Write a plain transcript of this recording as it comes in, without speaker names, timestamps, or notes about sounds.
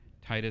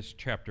Titus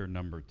chapter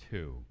number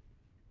 2.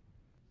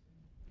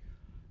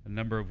 A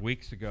number of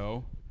weeks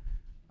ago,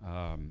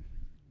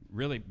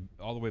 really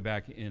all the way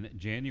back in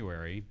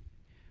January,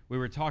 we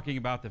were talking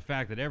about the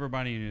fact that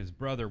everybody and his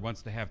brother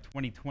wants to have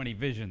 2020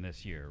 vision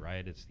this year,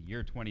 right? It's the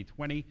year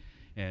 2020,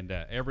 and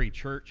every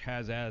church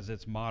has as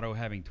its motto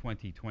having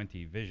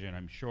 2020 vision,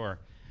 I'm sure.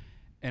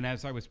 And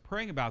as I was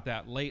praying about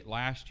that late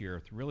last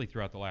year, really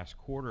throughout the last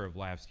quarter of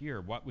last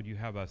year, what would you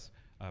have us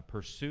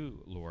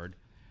pursue, Lord?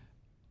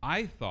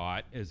 I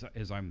thought,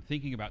 as I'm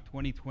thinking about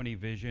 2020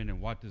 vision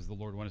and what does the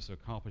Lord want us to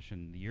accomplish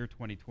in the year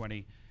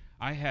 2020,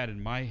 I had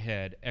in my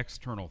head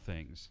external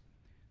things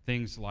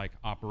like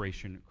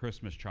Operation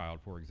Christmas Child,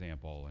 for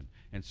example,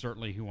 and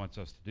certainly He wants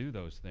us to do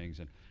those things.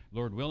 And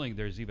Lord willing,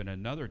 there's even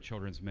another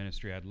children's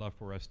ministry I'd love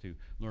for us to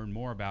learn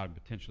more about and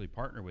potentially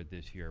partner with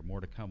this year. More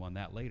to come on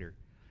that later.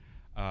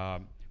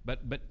 But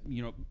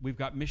you know, we've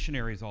got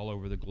missionaries all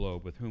over the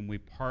globe with whom we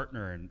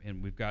partner,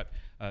 and we've got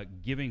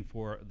giving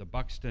for the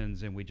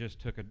Buxtons, and we just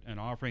took an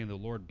offering the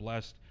Lord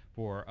blessed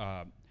for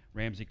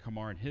Ramsey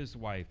Kamar and his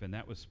wife, and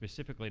that was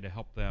specifically to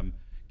help them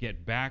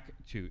get back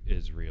to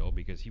Israel,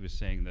 because he was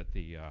saying that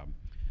the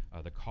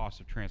cost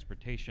of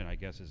transportation, I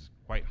guess, is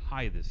quite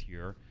high this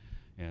year.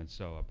 And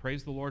so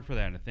praise the Lord for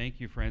that, and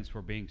thank you, friends,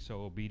 for being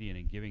so obedient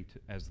and giving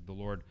as the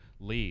Lord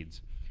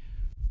leads.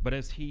 But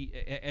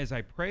as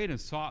I prayed and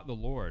sought the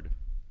Lord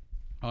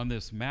on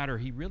this matter,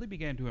 He really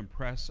began to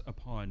impress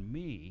upon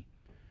me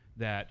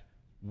that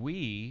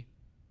we,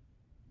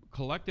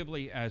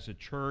 collectively as a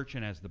church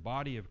and as the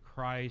body of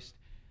Christ,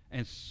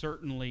 and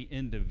certainly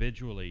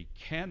individually,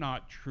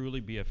 cannot truly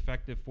be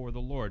effective for the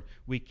Lord.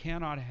 We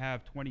cannot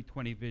have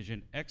 2020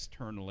 vision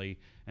externally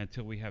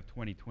until we have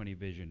 2020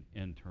 vision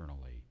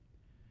internally.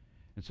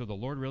 And so the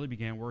Lord really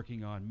began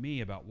working on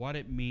me about what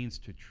it means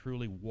to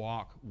truly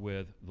walk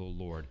with the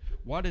Lord.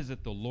 What is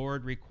it the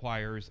Lord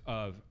requires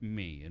of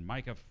me? In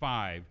Micah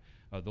 5,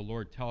 the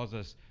Lord tells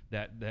us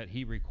that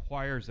He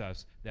requires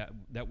us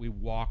that we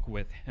walk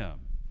with Him.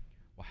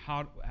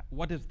 Well,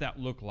 what does that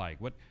look like?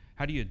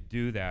 How do you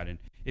do that? And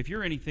if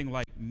you're anything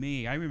like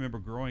me, I remember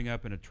growing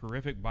up in a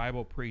terrific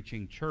Bible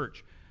preaching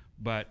church,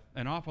 but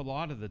an awful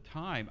lot of the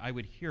time I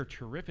would hear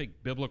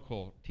terrific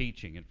biblical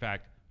teaching. In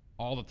fact,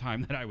 all the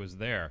time that I was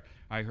there,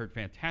 I heard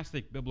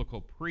fantastic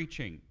biblical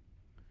preaching.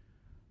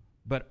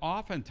 But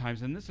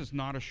oftentimes, and this is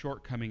not a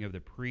shortcoming of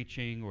the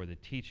preaching or the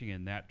teaching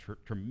in that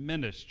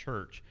tremendous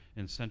church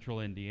in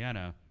central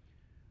Indiana,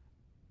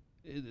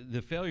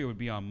 the failure would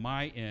be on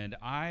my end.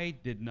 I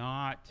did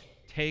not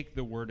take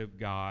the Word of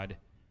God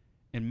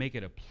and make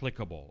it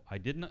applicable. I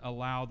didn't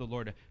allow the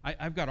Lord.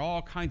 I've got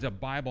all kinds of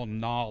Bible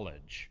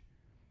knowledge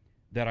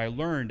that I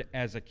learned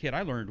as a kid.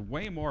 I learned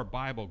way more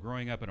Bible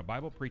growing up in a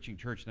Bible preaching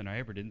church than I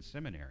ever did in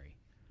seminary.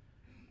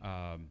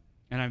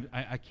 And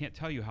I can't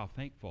tell you how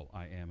thankful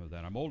I am of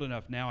that. I'm old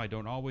enough now, I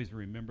don't always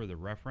remember the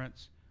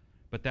reference,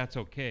 but that's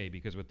okay,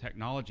 because with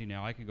technology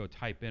now, I can go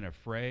type in a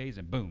phrase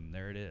and boom,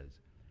 there it is.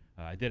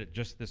 I did it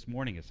just this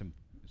morning as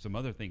some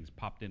other things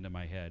popped into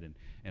my head,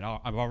 and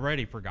I've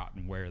already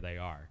forgotten where they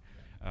are.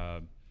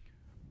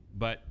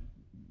 But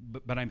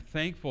I'm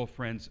thankful,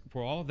 friends,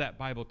 for all of that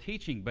Bible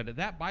teaching. But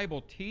that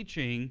Bible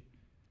teaching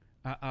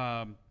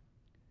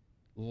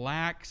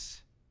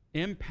lacks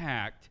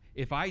impact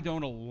if I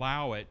don't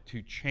allow it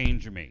to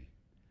change me.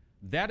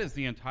 That is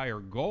the entire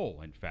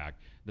goal, in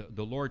fact.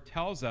 The Lord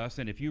tells us,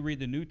 and if you read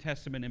the New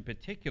Testament in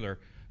particular,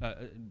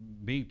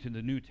 being to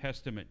the New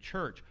Testament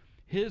church,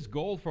 His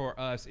goal for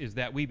us is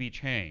that we be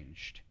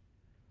changed,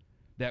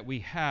 that we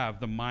have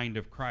the mind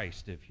of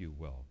Christ, if you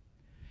will.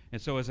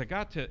 And so as I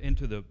got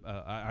into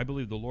I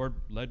believe the Lord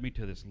led me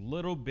to this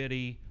little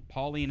bitty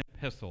Pauline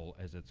epistle,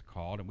 as it's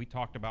called, and we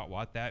talked about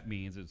what that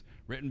means. It's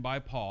written by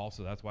Paul,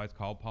 so that's why it's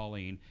called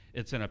Pauline.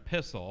 It's an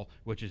epistle,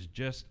 which is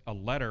just a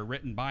letter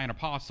written by an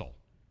apostle.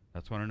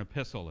 That's what an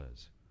epistle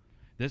is.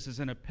 This is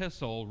an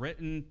epistle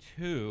written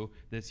to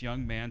this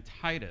young man,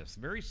 Titus,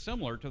 very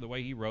similar to the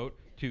way he wrote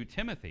to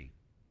Timothy.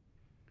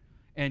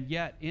 And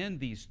yet, in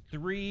these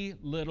three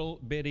little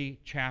bitty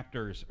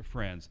chapters,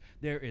 friends,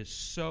 there is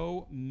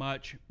so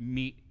much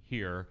meat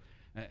here.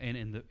 And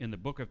in the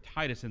book of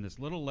Titus, in this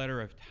little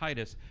letter of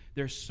Titus,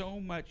 there's so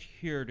much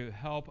here to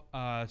help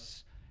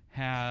us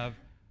have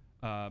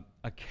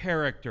a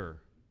character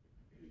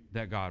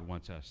that God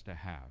wants us to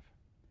have.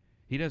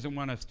 He doesn't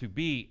want us to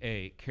be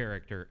a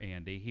character,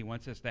 Andy. He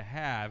wants us to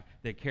have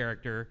the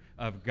character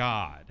of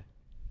God.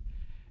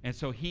 And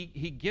so he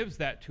gives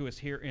that to us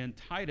here in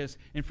Titus.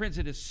 And friends,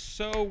 it is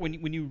so,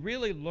 when you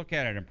really look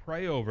at it and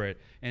pray over it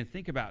and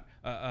think about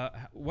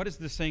what is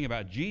this saying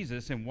about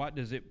Jesus and what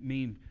does it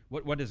mean,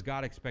 what is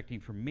God expecting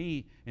from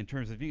me in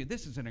terms of you,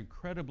 this is an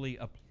incredibly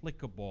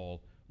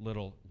applicable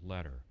little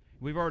letter.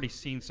 We've already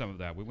seen some of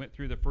that. We went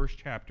through the first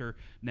chapter.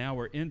 Now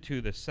we're into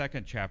the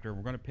second chapter.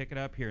 We're going to pick it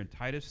up here in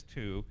Titus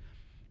 2,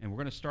 and we're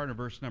going to start in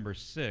verse number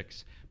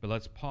 6. But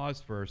let's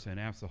pause first and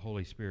ask the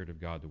Holy Spirit of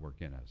God to work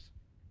in us.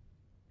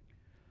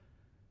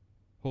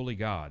 Holy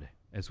God,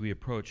 as we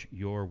approach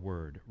your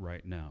word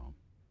right now,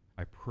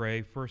 I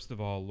pray, first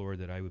of all, Lord,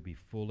 that I would be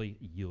fully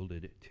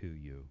yielded to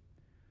you.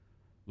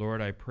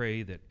 Lord, I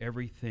pray that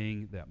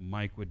everything that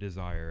Mike would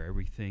desire,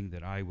 everything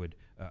that I would,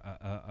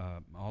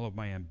 all of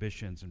my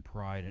ambitions and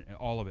pride, and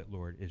all of it,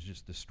 Lord, is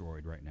just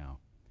destroyed right now.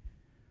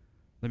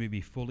 Let me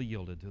be fully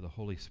yielded to the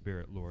Holy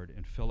Spirit, Lord,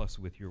 and fill us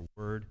with your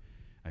word.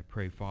 I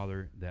pray,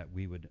 Father, that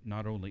we would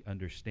not only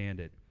understand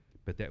it,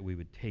 but that we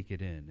would take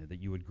it in, and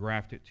that you would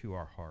graft it to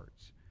our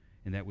hearts,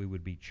 and that we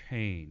would be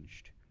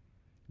changed,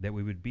 that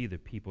we would be the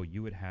people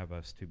you would have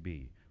us to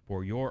be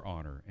for your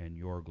honor and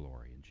your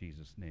glory. In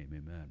Jesus' name,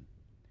 amen.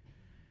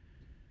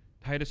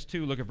 Titus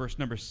 2, look at verse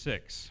number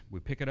 6. We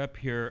pick it up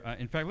here.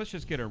 In fact, let's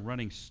just get a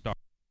running start.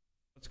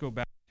 Let's go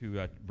back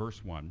to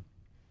verse 1.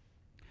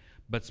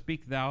 But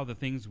speak thou the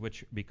things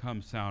which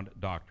become sound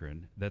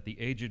doctrine, that the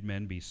aged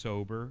men be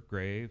sober,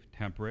 grave,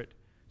 temperate,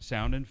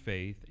 sound in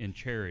faith, in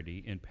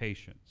charity, in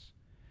patience.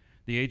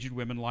 The aged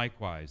women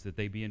likewise, that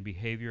they be in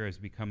behavior as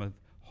becometh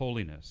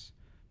holiness,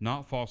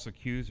 not false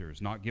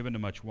accusers, not given to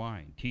much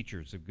wine,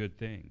 teachers of good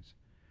things,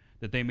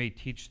 that they may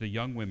teach the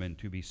young women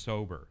to be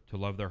sober, to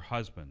love their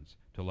husbands,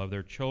 to love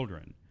their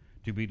children,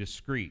 to be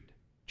discreet,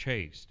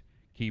 chaste,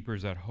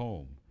 keepers at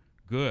home,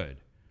 good,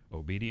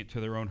 obedient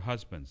to their own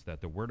husbands, that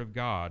the word of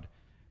God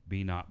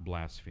be not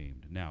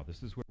blasphemed. Now,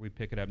 this is where we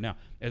pick it up. Now,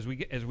 as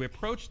we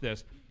approach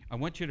this, I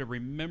want you to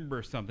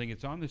remember something.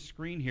 It's on the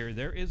screen here.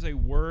 There is a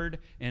word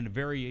and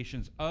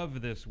variations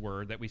of this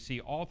word that we see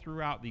all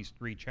throughout these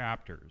 3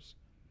 chapters.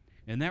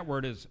 And that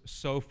word is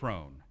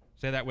sophron.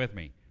 Say that with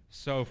me.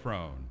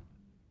 Sophron.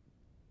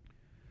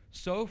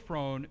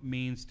 Sophron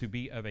means to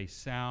be of a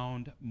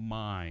sound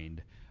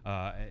mind.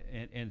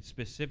 And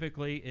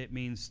specifically, it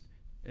means,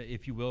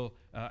 if you will,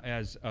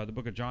 as the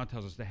book of John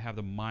tells us, to have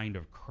the mind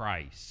of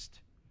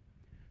Christ.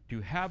 To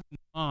have a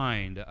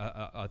mind,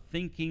 a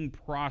thinking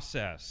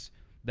process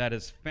that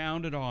is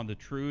founded on the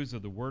truths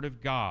of the Word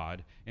of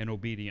God and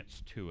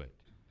obedience to it.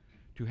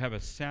 To have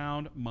a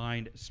sound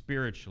mind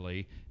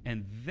spiritually,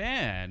 and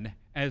then,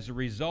 as a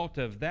result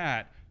of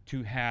that,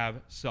 to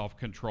have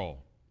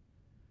self-control.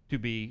 To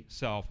be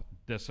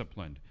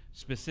self-disciplined,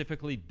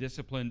 specifically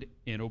disciplined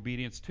in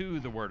obedience to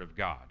the Word of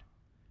God.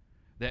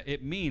 That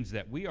it means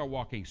that we are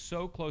walking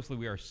so closely,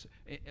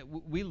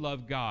 we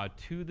love God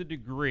to the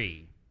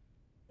degree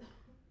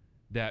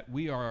that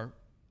we are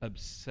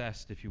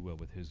obsessed, if you will,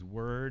 with His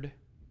Word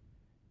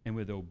and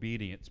with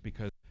obedience,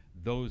 because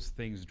those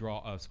things draw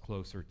us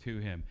closer to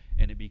Him,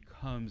 and it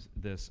becomes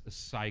this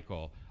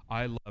cycle.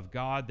 I love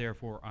God,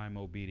 therefore I'm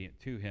obedient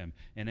to Him.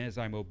 And as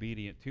I'm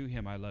obedient to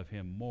Him, I love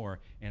Him more,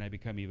 and I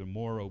become even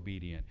more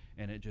obedient.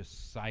 And it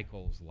just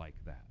cycles like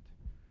that.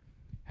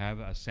 Have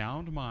a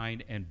sound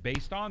mind, and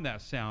based on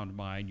that sound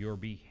mind, your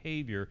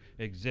behavior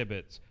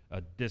exhibits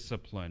a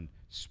discipline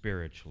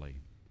spiritually.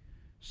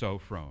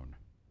 Sophron.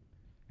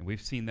 And we've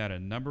seen that a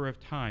number of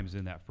times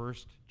in that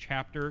first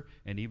chapter,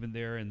 and even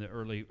there in the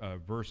early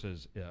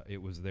verses,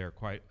 it was there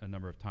quite a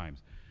number of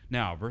times.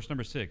 Now, verse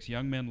number 6,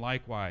 young men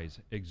likewise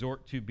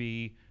exhort to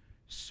be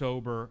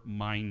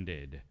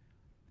sober-minded.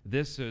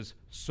 This is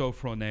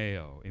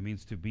sophroneo. It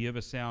means to be of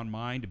a sound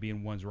mind, to be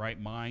in one's right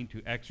mind,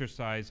 to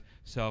exercise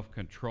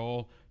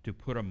self-control, to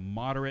put a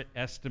moderate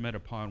estimate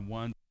upon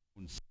one's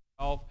own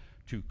self,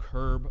 to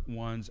curb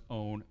one's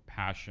own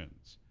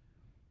passions.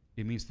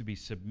 It means to be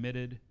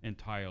submitted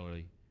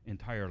entirely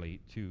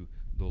to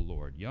the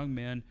Lord. Young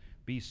men,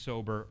 be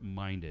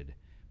sober-minded.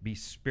 Be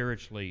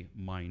spiritually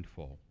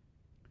mindful.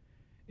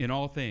 In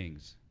all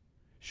things,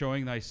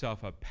 showing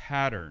thyself a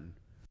pattern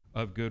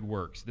of good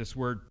works. This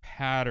word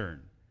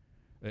pattern,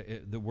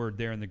 the word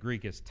there in the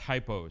Greek is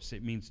typos.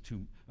 It means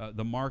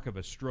the mark of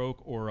a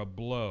stroke or a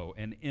blow,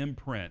 an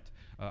imprint,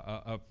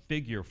 a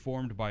figure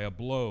formed by a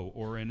blow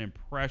or an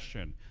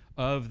impression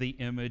of the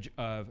image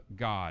of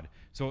God.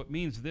 So it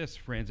means this,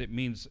 friends. It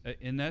means,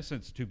 in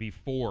essence, to be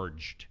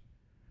forged.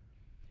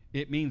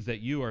 It means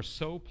that you are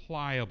so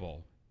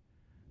pliable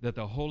that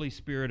the Holy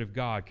Spirit of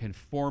God can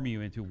form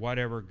you into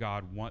whatever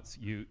God wants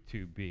you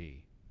to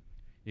be.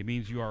 It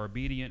means you are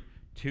obedient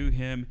to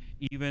Him,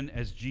 even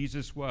as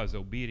Jesus was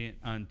obedient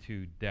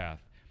unto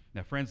death.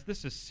 Now, friends,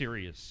 this is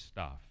serious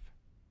stuff.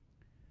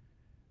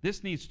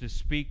 This needs to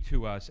speak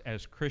to us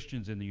as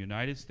Christians in the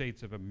United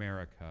States of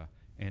America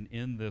and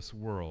in this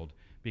world,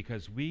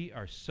 because we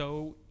are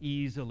so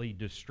easily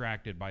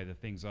distracted by the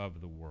things of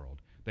the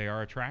world. They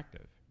are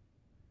attractive.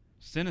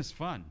 Sin is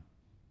fun.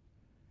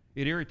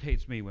 It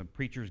irritates me when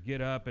preachers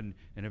get up and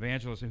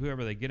evangelists and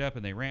whoever, they get up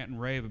and they rant and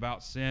rave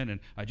about sin,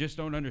 and I just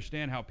don't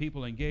understand how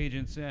people engage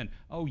in sin.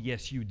 Oh,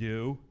 yes, you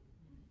do.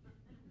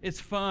 It's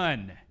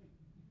fun.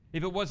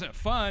 If it wasn't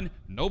fun,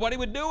 nobody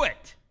would do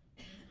it.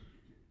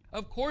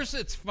 Of course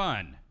it's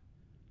fun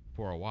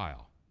for a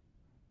while.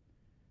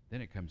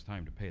 Then it comes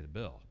time to pay the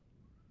bill.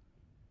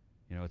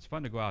 You know, it's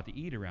fun to go out to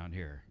eat around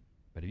here,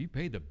 but have you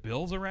paid the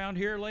bills around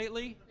here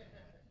lately?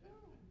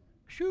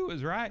 Shoo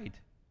is right.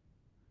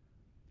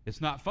 It's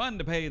not fun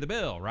to pay the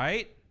bill,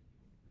 right?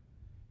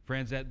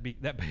 Friends,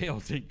 that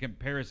pales in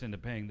comparison to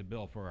paying the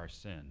bill for our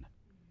sin.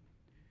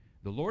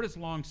 The Lord is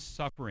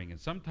long-suffering,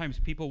 and sometimes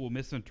people will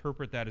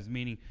misinterpret that as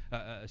meaning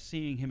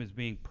seeing Him as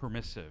being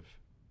permissive.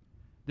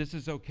 This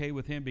is okay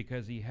with Him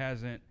because He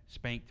hasn't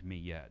spanked me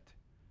yet.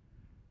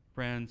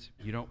 Friends,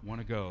 you don't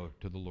want to go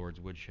to the Lord's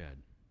woodshed.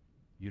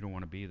 You don't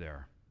want to be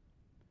there.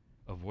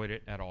 Avoid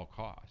it at all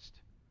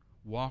cost.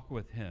 Walk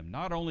with him.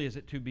 Not only is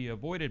it to be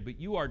avoided, but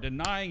you are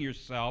denying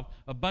yourself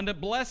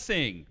abundant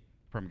blessing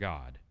from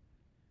God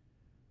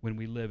when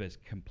we live as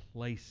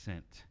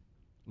complacent,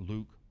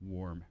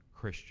 lukewarm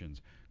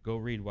Christians. Go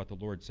read what the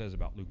Lord says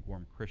about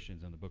lukewarm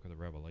Christians in the book of the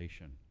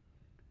Revelation.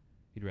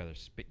 He'd rather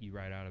spit you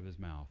right out of his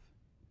mouth.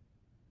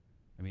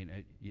 I mean,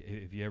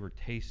 if you ever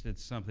tasted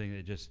something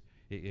that just,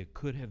 it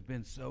could have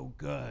been so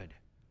good,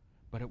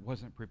 but it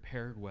wasn't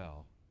prepared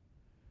well.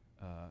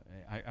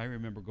 I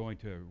remember going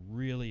to a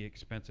really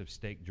expensive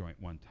steak joint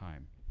one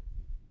time.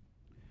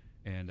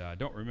 And I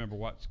don't remember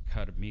what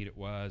cut of meat it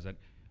was.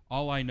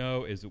 All I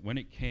know is that when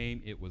it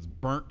came, it was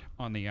burnt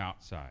on the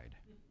outside.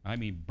 I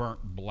mean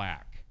burnt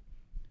black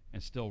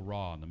and still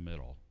raw in the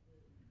middle.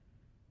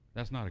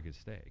 That's not a good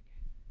steak.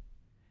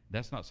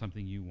 That's not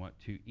something you want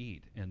to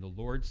eat. And the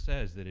Lord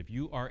says that if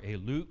you are a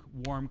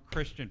lukewarm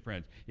Christian,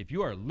 friends, if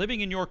you are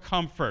living in your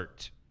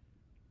comfort,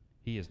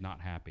 he is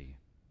not happy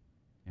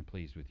and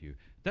pleased with you.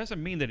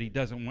 Doesn't mean that he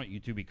doesn't want you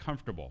to be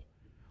comfortable.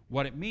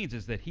 What it means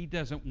is that he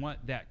doesn't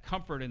want that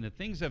comfort and the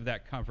things of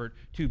that comfort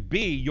to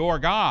be your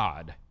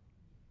God.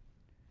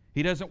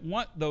 He doesn't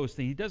want those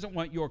things. He doesn't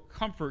want your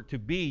comfort to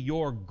be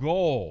your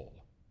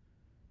goal.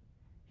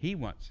 He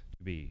wants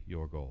to be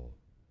your goal.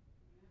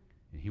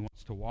 And he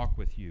wants to walk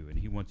with you, and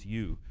he wants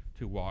you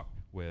to walk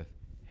with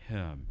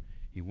him.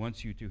 He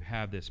wants you to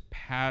have this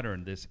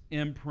pattern, this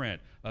imprint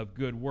of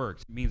good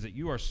works. It means that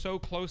you are so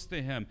close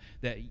to him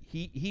that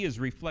he is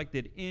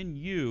reflected in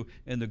you,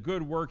 and the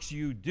good works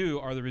you do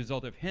are the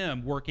result of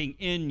him working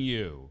in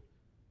you.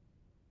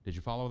 Did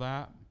you follow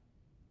that?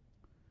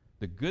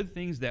 The good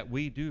things that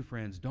we do,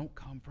 friends, don't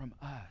come from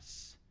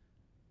us.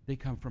 They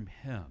come from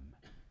him.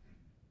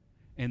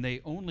 And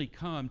they only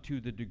come to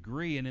the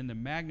degree and in the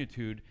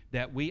magnitude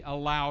that we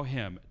allow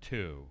him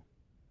to.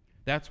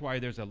 That's why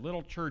there's a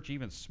little church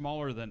even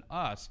smaller than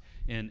us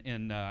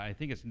in I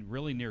think it's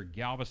really near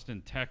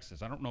Galveston,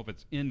 Texas. I don't know if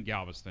it's in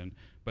Galveston,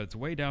 but it's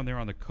way down there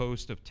on the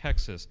coast of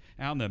Texas,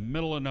 out in the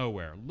middle of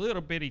nowhere.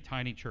 Little bitty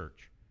tiny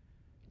church.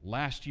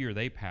 Last year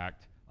they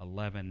packed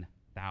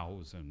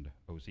 11,000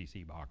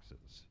 OCC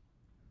boxes.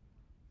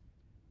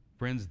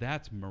 Friends,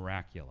 that's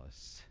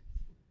miraculous.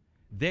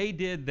 They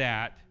did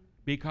that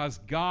because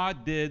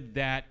God did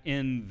that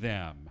in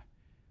them.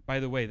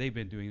 By the way, they've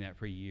been doing that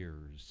for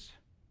years.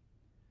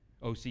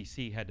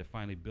 OCC had to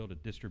finally build a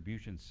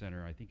distribution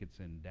center. I think it's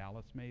in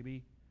Dallas,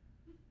 maybe,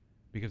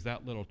 because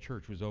that little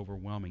church was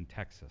overwhelming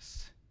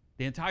Texas.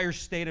 The entire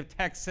state of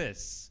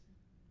Texas.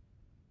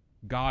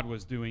 God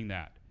was doing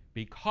that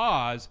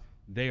because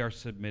they are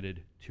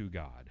submitted to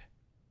God.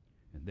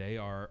 And they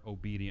are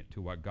obedient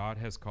to what God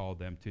has called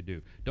them to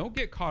do. Don't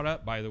get caught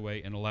up, by the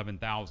way, in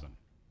 11,000.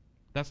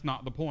 That's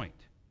not the point.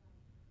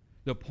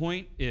 The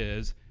point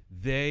is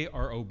they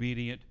are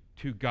obedient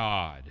to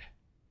God.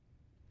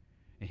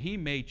 And he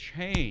may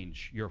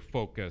change your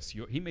focus.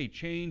 He may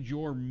change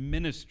your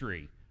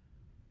ministry.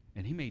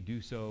 And he may do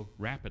so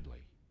rapidly.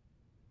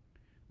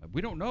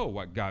 We don't know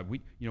what God,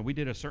 we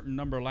did a certain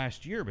number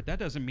last year, but that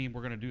doesn't mean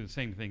we're going to do the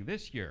same thing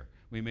this year.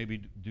 We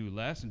maybe do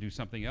less and do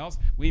something else.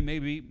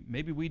 Maybe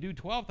we do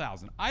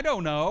 12,000. I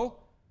don't know.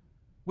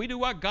 We do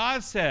what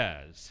God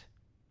says.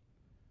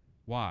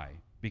 Why?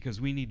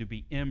 Because we need to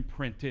be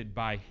imprinted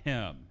by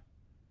him.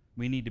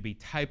 We need to be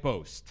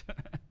typosed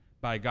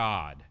by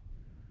God.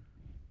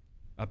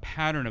 A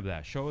pattern of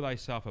that. Show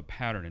thyself a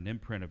pattern, an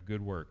imprint of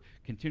good work.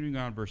 Continuing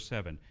on, verse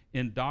 7.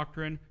 In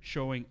doctrine,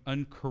 showing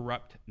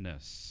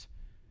uncorruptness.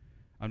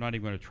 I'm not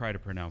even going to try to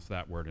pronounce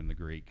that word in the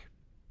Greek.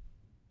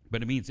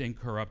 But it means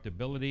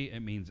incorruptibility. It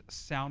means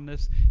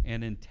soundness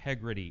and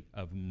integrity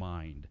of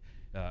mind.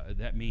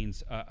 That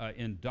means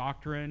in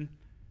doctrine,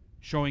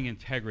 showing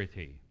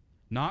integrity.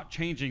 Not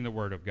changing the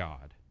Word of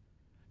God.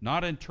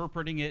 Not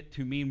interpreting it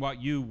to mean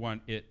what you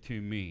want it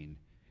to mean.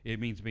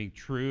 It means being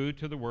true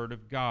to the Word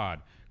of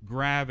God.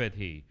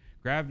 Gravity.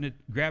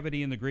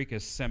 Gravity in the Greek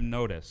is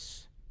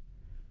semnotis.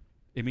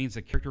 It means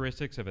the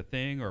characteristics of a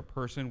thing or a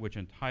person which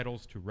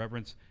entitles to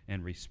reverence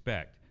and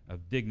respect,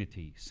 of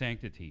dignity,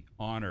 sanctity,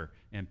 honor,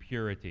 and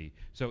purity.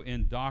 So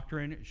in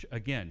doctrine,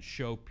 again,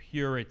 show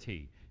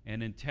purity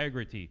and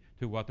integrity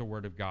to what the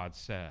Word of God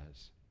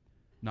says,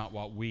 not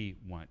what we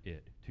want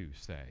it to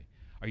say.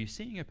 Are you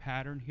seeing a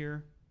pattern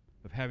here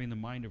of having the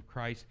mind of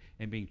Christ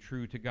and being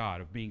true to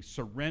God, of being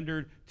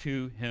surrendered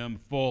to him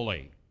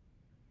fully,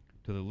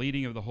 to the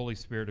leading of the Holy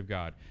Spirit of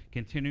God?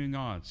 Continuing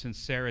on,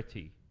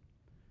 sincerity,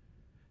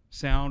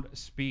 sound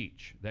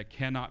speech that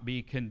cannot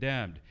be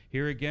condemned.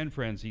 Here again,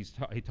 friends, he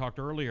talked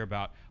earlier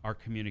about our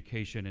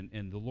communication,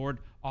 and the Lord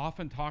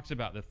often talks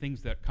about the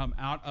things that come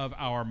out of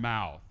our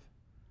mouth.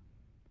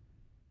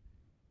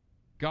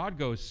 God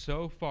goes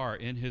so far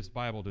in his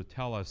Bible to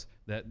tell us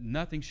that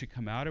nothing should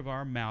come out of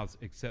our mouths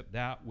except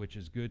that which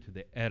is good to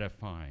the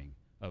edifying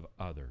of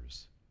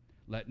others.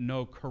 Let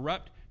no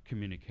corrupt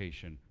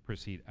communication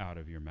proceed out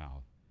of your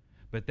mouth,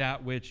 but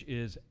that which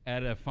is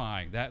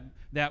edifying,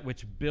 that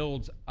which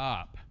builds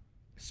up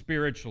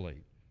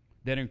spiritually.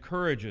 that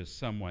encourages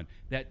someone,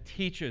 that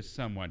teaches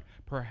someone,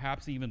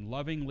 perhaps even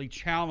lovingly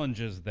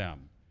challenges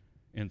them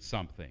in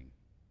something.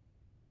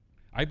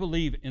 I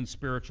believe in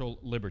spiritual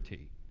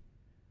liberty.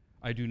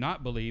 I do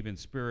not believe in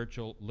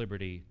spiritual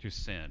liberty to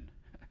sin.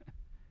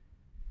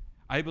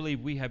 I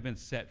believe we have been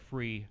set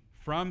free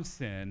from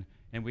sin,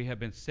 and we have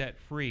been set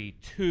free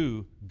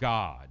to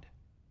God.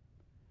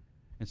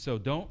 And so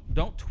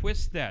don't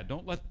twist that.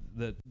 Don't let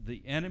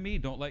the enemy,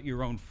 don't let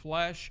your own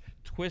flesh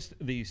twist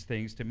these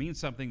things to mean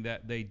something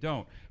that they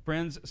don't.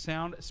 Friends,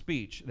 sound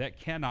speech that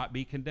cannot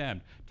be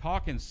condemned.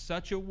 Talk in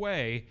such a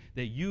way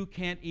that you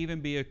can't even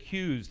be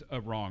accused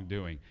of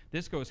wrongdoing.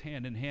 This goes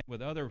hand in hand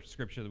with other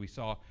scripture that we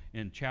saw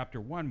in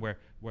chapter 1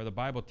 where the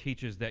Bible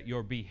teaches that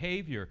your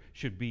behavior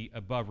should be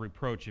above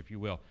reproach, if you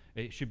will.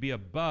 It should be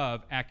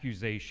above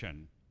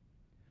accusation.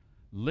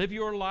 Live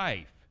your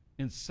life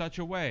in such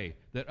a way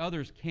that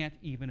others can't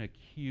even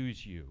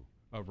accuse you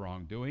of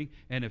wrongdoing.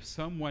 And if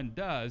someone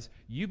does,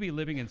 you be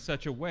living in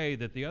such a way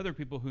that the other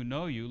people who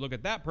know you look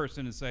at that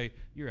person and say,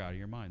 you're out of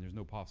your mind. There's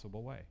no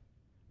possible way.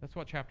 That's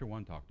what chapter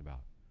 1 talked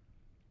about.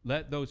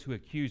 Let those who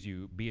accuse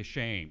you be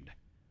ashamed.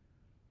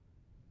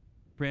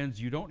 Friends,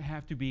 you don't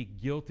have to be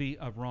guilty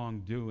of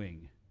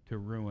wrongdoing to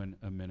ruin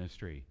a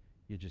ministry.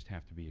 You just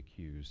have to be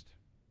accused.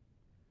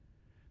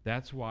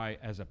 That's why,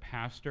 as a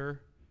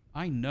pastor,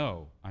 I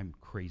know I'm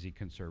crazy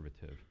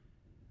conservative,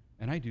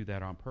 and I do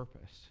that on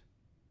purpose.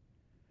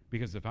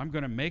 Because if I'm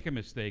going to make a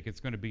mistake, it's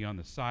going to be on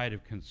the side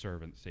of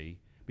conservancy,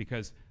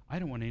 because I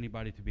don't want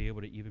anybody to be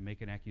able to even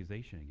make an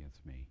accusation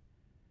against me.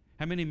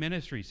 How many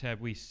ministries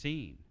have we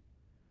seen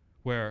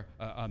where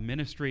a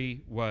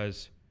ministry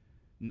was,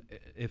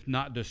 if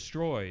not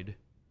destroyed,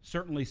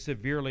 certainly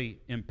severely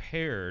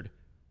impaired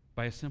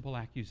by a simple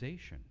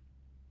accusation?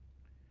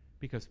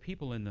 Because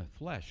people in the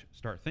flesh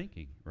start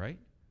thinking, right?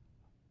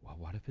 Well,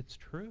 what if it's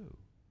true?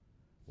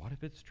 What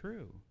if it's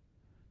true?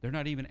 They're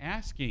not even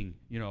asking,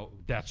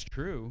 that's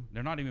true.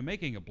 They're not even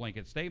making a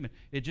blanket statement.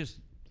 It just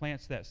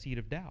plants that seed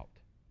of doubt.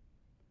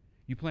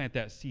 You plant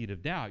that seed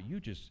of doubt, you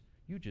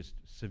just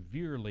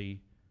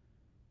severely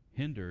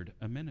hindered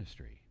a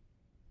ministry.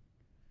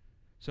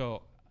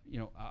 So,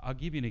 I'll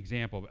give you an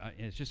example.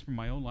 It's just from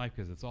my own life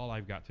because it's all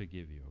I've got to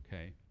give you,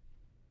 okay?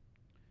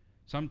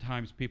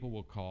 Sometimes people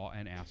will call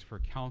and ask for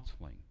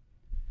counseling.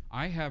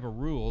 I have a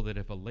rule that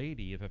if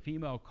a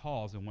female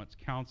calls and wants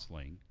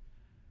counseling,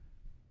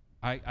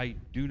 I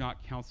do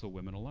not counsel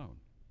women alone.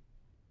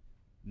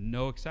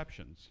 No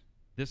exceptions.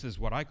 This is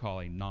what I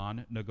call a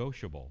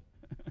non-negotiable.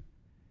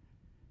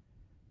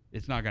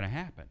 It's not going to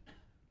happen.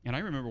 And I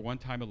remember one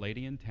time a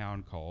lady in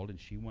town called and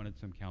she wanted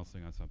some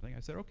counseling on something. I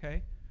said,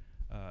 okay,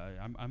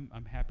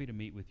 I'm happy to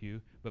meet with you,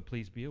 but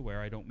please be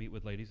aware I don't meet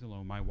with ladies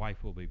alone. My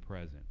wife will be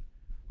present.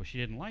 Well, she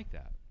didn't like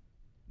that.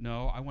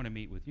 No, I want to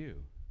meet with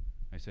you.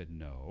 I said,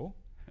 no.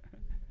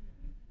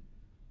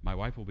 My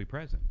wife will be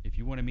present. If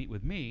you want to meet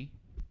with me,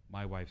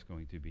 my wife's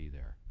going to be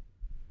there.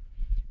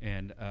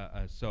 And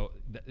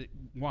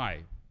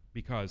why?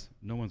 Because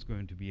no one's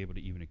going to be able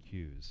to even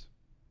accuse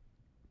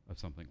of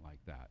something like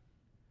that.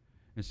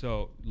 And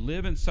so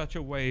live in such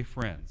a way,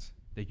 friends,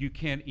 that you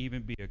can't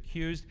even be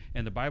accused.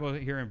 And the Bible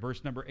here in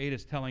verse number 8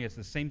 is telling us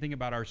the same thing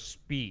about our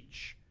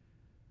speech.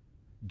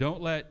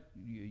 Don't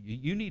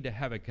you need to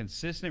have a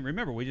consistent,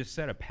 remember, we just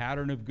said a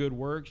pattern of good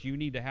works. You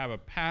need to have a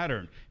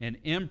pattern, an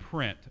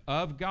imprint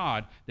of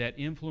God that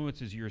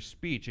influences your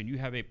speech, and you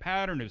have a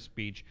pattern of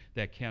speech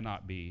that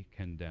cannot be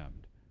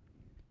condemned.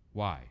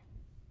 Why?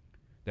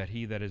 That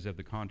he that is of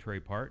the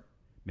contrary part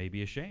may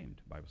be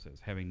ashamed, the Bible says,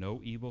 having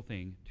no evil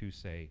thing to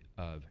say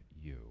of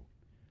you.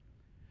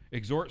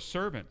 Exhort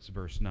servants,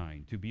 verse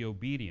 9, to be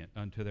obedient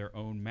unto their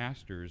own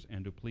masters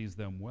and to please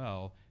them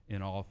well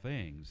in all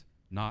things,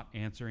 not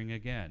answering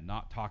again,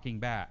 not talking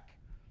back.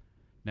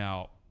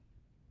 Now,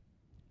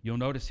 you'll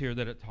notice here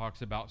that it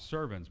talks about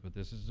servants, but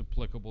this is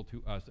applicable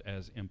to us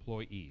as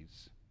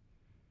employees.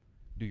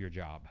 Do your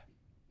job.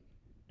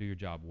 Do your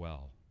job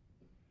well.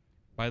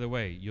 By the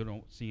way, you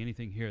don't see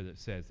anything here that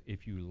says,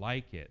 if you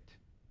like it,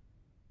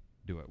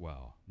 do it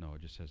well. No,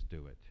 it just says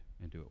do it,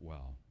 and do it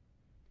well.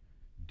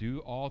 Do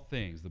all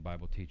things, the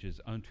Bible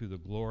teaches, unto the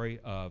glory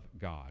of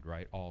God,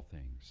 right? All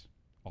things.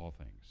 All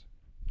things.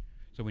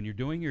 So when you're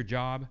doing your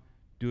job,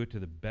 do it to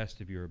the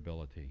best of your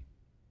ability.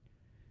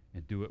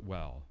 And do it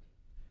well.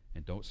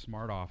 And don't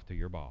smart off to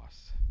your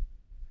boss.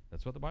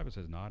 That's what the Bible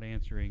says, not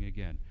answering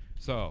again.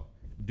 So,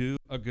 do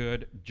a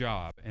good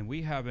job. And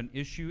we have an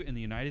issue in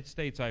the United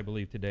States, I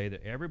believe, today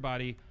that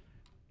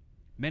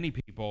many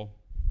people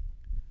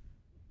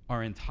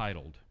are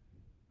entitled.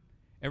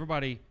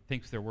 Everybody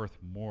thinks they're worth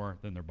more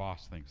than their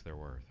boss thinks they're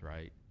worth,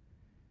 right?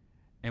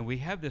 And we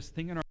have this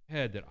thing in our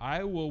head that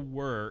I will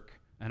work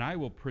and I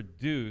will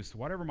produce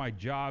whatever my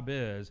job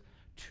is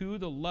to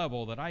the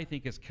level that I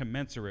think is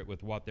commensurate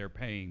with what they're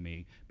paying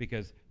me,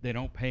 because they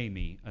don't pay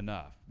me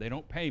enough. They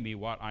don't pay me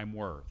what I'm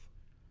worth.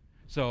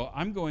 So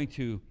I'm going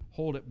to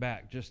hold it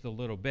back just a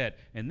little bit.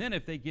 And then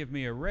if they give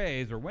me a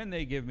raise, or when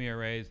they give me a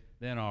raise,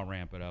 then I'll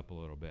ramp it up a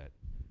little bit.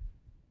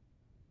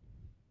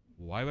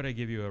 Why would I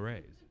give you a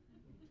raise?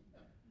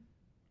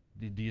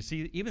 Do you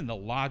see even the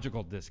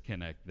logical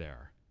disconnect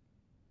there,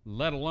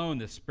 let alone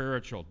the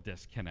spiritual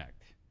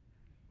disconnect?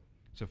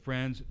 So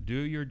friends, do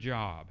your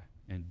job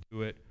and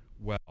do it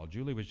well.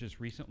 Julie was just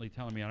recently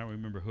telling me, I don't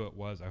remember who it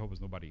was, I hope it's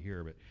nobody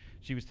here, but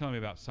she was telling me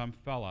about some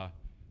fella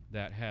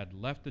that had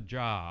left a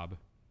job.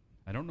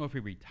 I don't know if he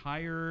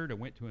retired or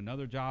went to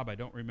another job, I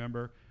don't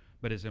remember,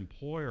 but his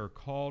employer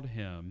called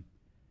him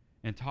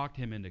and talked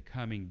him into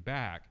coming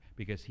back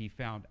because he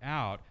found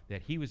out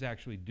that he was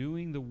actually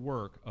doing the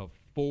work of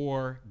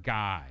 4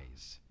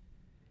 guys.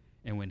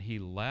 And when he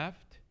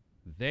left,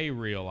 they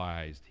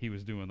realized he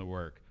was doing the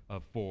work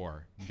of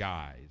 4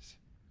 guys.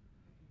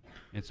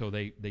 And so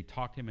they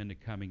talked him into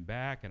coming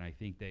back, and I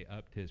think they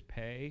upped his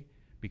pay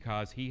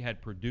because he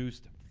had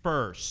produced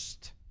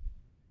first.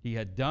 He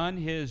had done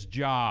his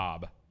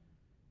job,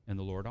 and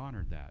the Lord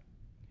honored that.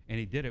 And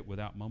he did it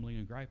without mumbling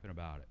and griping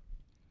about it.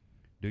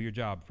 Do your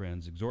job,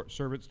 friends. Exhort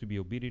servants to be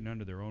obedient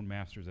unto their own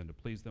masters and to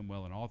please them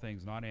well in all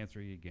things, not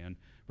answering again.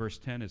 Verse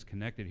 10 is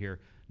connected here.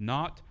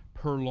 Not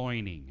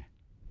purloining.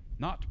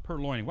 Not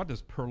purloining. What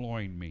does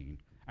purloin mean?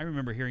 I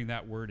remember hearing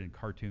that word in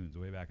cartoons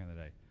way back in the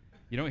day.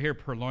 You don't hear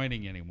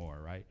purloining anymore,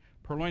 right?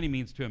 Purloining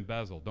means to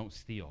embezzle. Don't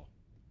steal.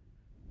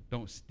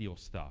 Don't steal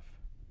stuff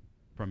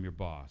from your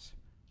boss,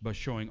 but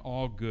showing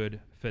all good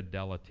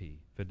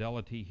fidelity.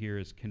 Fidelity here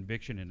is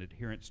conviction and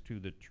adherence to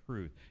the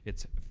truth.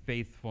 It's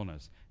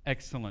faithfulness,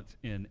 excellence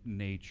in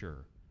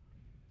nature,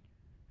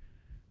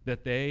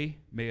 that they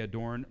may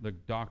adorn the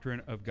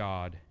doctrine of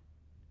God,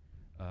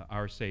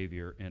 our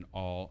Savior, in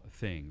all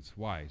things.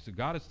 Why? So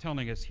God is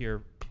telling us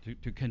here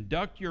to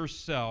conduct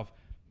yourself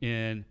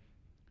in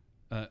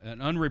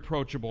an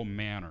unreproachable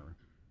manner,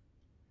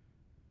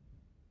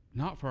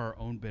 not for our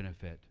own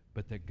benefit,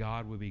 but that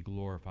God would be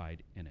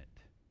glorified in it.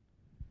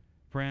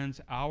 Friends,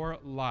 our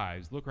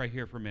lives, look right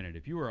here for a minute.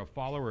 If you are a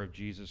follower of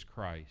Jesus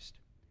Christ,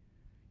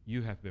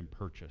 you have been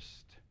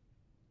purchased.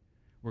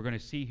 We're going to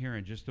see here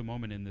in just a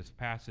moment in this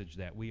passage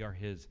that we are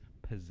his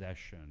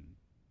possession.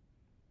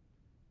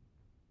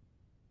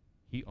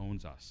 He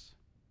owns us.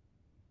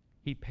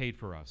 He paid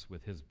for us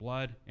with his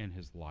blood and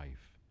his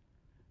life.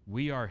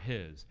 We are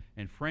his.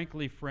 And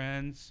frankly,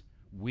 friends,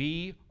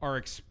 we are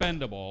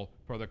expendable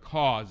for the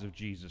cause of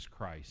Jesus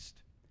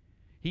Christ.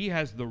 He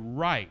has the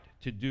right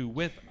to do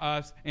with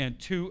us and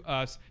to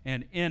us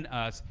and in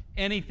us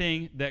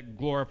anything that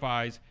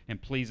glorifies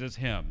and pleases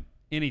him.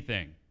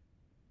 Anything.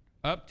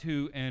 Up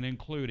to and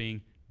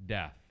including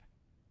death.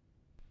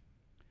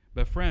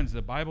 But friends,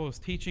 the Bible is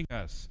teaching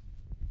us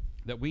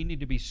that we need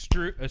to be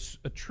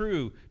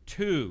true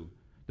to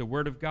the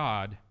Word of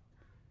God,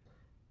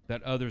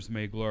 that others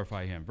may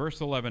glorify him.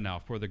 Verse 11 now,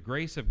 for the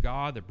grace of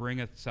God that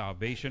bringeth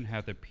salvation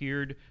hath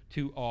appeared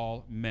to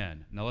all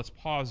men. Now let's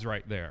pause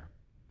right there.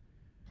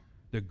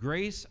 The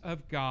grace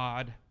of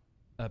God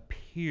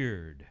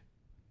appeared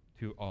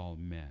to all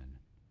men.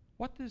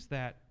 What does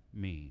that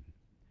mean?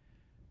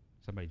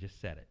 Somebody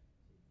just said it.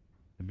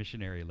 The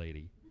missionary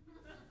lady.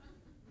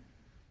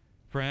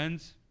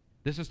 Friends,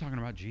 this is talking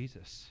about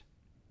Jesus.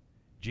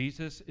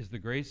 Jesus is the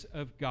grace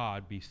of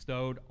God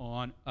bestowed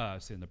on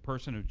us in the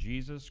person of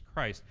Jesus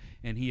Christ,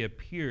 and he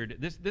appeared.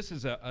 This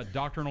is a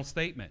doctrinal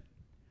statement.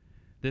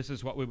 This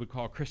is what we would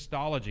call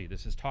Christology.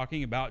 This is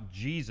talking about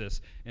Jesus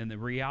and the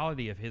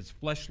reality of his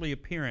fleshly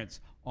appearance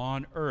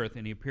on earth,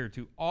 and he appeared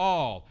to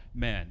all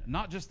men,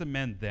 not just the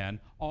men then,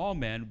 all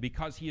men,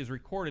 because he is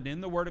recorded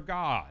in the Word of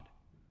God.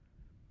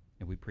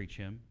 And we preach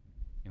him,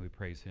 and we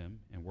praise him,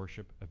 and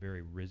worship a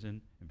very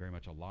risen and very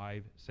much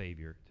alive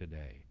Savior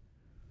today.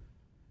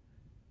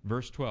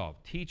 Verse 12,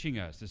 teaching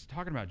us, this is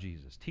talking about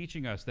Jesus,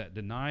 teaching us that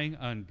denying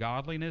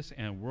ungodliness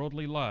and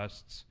worldly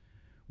lusts,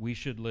 we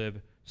should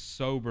live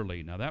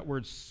soberly. Now that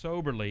word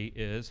soberly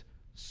is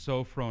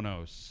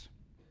sophronos.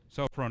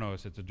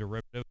 Sophronos, it's a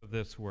derivative of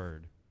this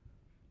word.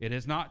 It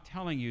is not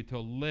telling you to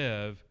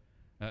live,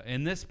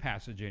 in this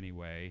passage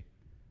anyway,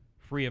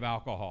 free of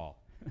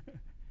alcohol.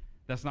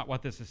 That's not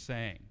what this is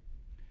saying.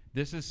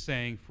 This is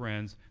saying,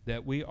 friends,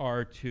 that we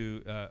are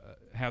to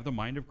have the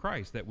mind of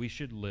Christ, that we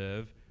should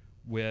live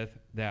with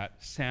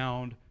that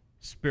sound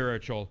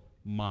spiritual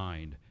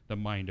mind, the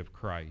mind of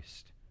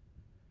Christ.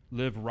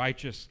 Live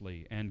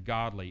righteously and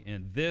godly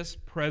in this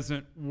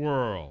present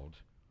world,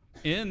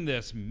 in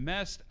this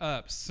messed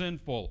up,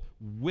 sinful,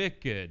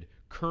 wicked,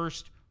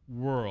 cursed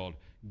world.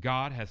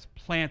 God has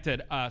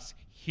planted us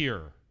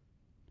here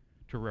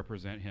to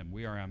represent him.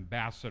 We are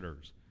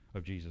ambassadors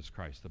of Jesus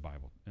Christ, the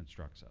Bible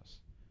instructs us.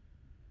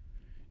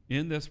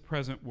 In this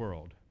present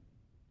world.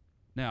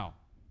 Now,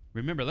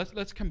 remember,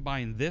 let's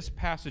combine this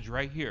passage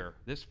right here,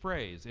 this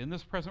phrase, in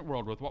this present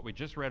world, with what we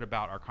just read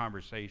about our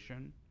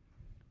conversation.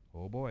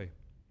 Oh boy.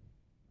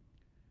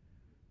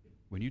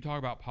 When you talk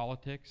about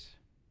politics,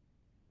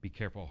 be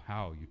careful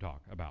how you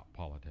talk about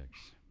politics.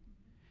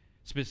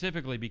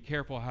 Specifically, be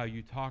careful how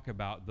you talk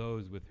about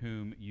those with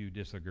whom you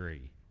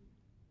disagree.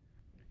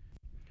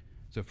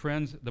 So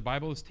friends, the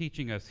Bible is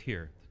teaching us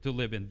here to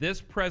live in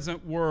this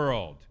present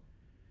world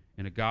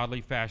in a godly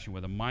fashion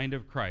with a mind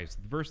of Christ.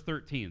 Verse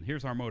 13,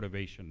 here's our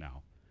motivation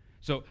now.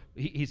 So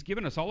he's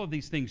given us all of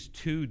these things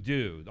to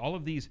do, all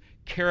of these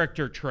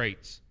character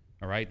traits,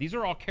 all right? These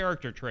are all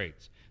character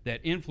traits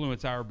that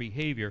influence our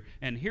behavior,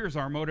 and here's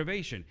our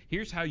motivation.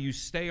 Here's how you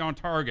stay on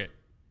target.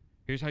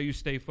 Here's how you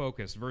stay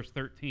focused. Verse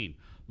 13,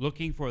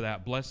 looking for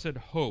that blessed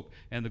hope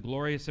and the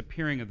glorious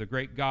appearing of the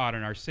great God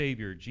and our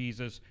Savior,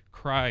 Jesus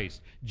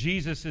Christ.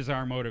 Jesus is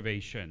our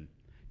motivation.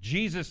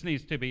 Jesus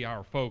needs to be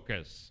our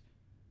focus.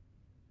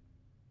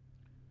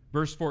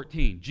 Verse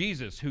 14,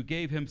 Jesus, who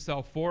gave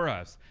himself for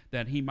us,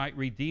 that he might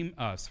redeem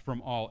us from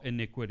all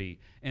iniquity,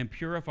 and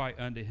purify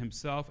unto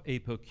himself a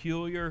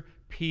peculiar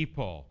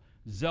people,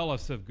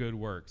 zealous of good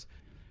works.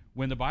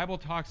 When the Bible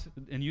talks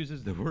and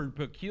uses the word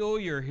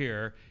peculiar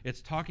here,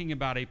 it's talking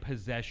about a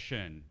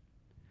possession.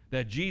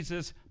 That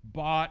Jesus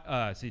bought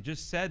us. He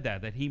just said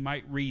that he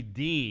might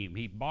redeem.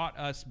 He bought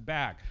us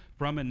back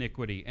from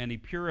iniquity, and he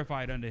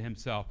purified unto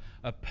himself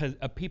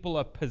a people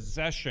of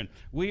possession.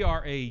 We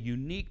are a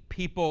unique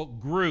people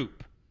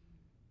group.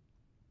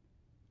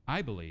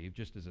 I believe,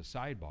 just as a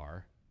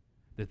sidebar,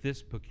 that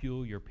this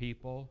peculiar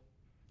people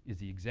is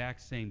the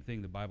exact same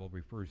thing the Bible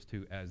refers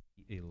to as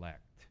the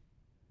elect.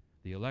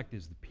 The elect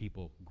is the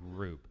people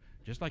group.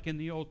 Just like in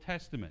the Old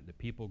Testament, the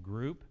people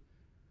group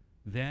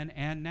then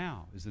and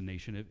now is the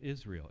nation of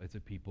Israel. It's a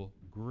people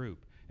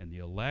group. And the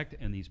elect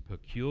and these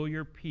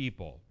peculiar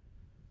people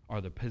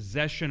are the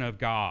possession of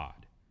God,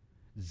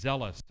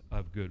 zealous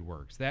of good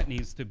works. That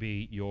needs to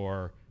be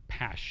your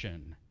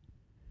passion.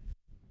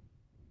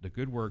 The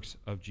good works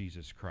of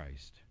Jesus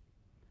Christ.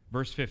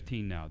 Verse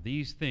 15 now.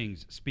 These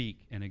things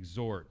speak and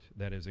exhort,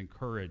 that is,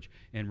 encourage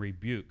and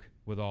rebuke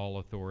with all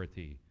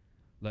authority.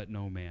 Let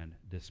no man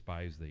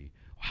despise thee.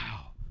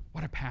 Wow,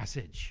 what a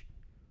passage.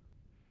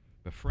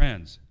 But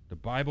friends, the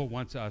Bible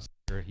wants us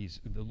here.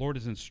 The Lord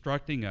is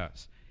instructing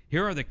us.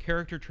 Here are the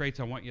character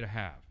traits I want you to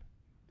have.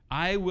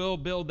 I will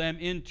build them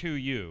into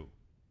you.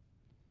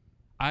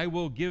 I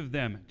will give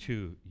them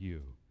to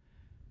you,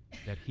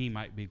 that he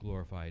might be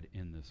glorified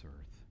in this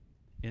earth,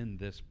 in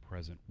this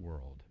present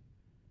world.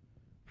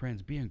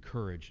 Friends, be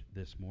encouraged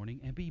this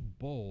morning and be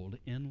bold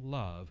in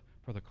love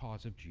for the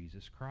cause of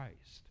Jesus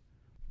Christ.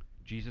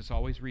 Jesus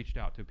always reached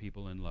out to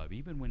people in love.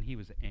 Even when he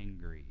was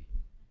angry,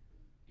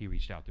 he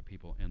reached out to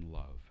people in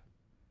love.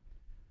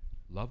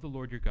 Love the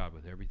Lord your God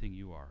with everything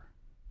you are,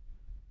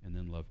 and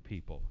then love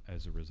people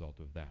as a result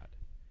of that.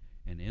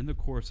 And in the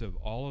course of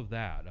all of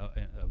that,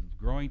 of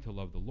growing to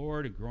love the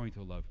Lord and growing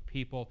to love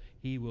people,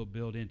 he will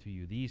build into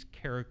you these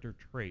character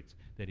traits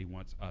that he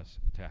wants us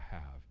to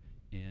have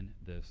in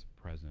this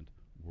present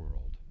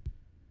world,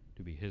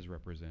 to be his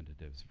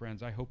representatives.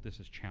 Friends, I hope this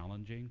is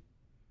challenging,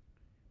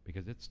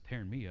 because it's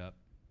tearing me up.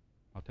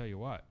 I'll tell you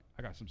what,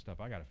 I got some stuff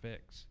I got to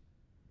fix.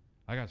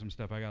 I got some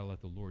stuff I got to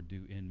let the Lord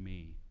do in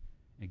me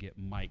and get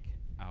Mike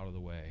out of the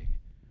way.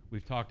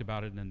 We've talked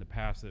about it in the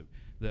past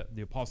that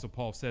the Apostle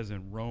Paul says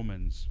in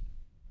Romans,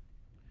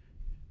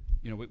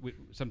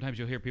 sometimes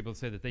you'll hear people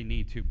say that they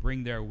need to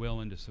bring their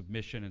will into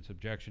submission and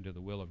subjection to the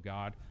will of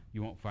God.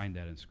 You won't find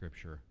that in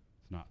Scripture.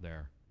 It's not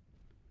there.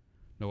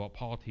 No, what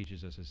Paul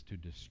teaches us is to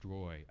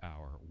destroy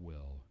our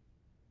will.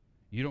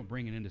 You don't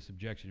bring it into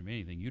subjection to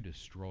anything. You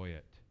destroy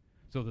it,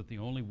 so that the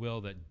only will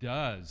that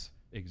does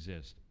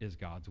exist is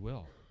God's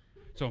will.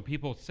 So when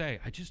people say,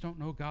 I just don't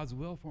know God's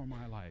will for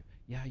my life.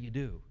 Yeah, you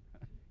do.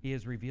 He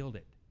has revealed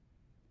it.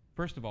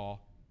 First of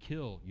all,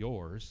 kill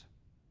yours,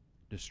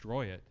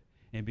 destroy it,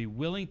 and be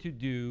willing to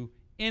do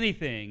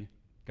anything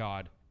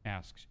God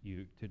asks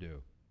you to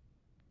do.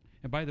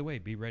 And by the way,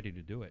 be ready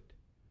to do it.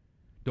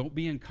 Don't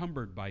be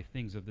encumbered by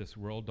things of this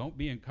world. Don't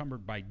be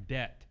encumbered by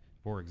debt,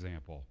 for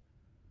example.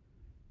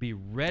 Be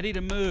ready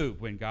to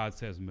move when God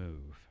says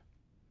move.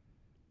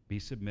 Be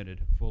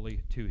submitted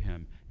fully to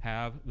him.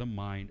 Have the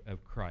mind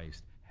of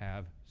Christ.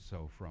 Have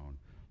sophron.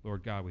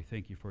 Lord God, we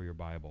thank you for your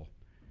Bible.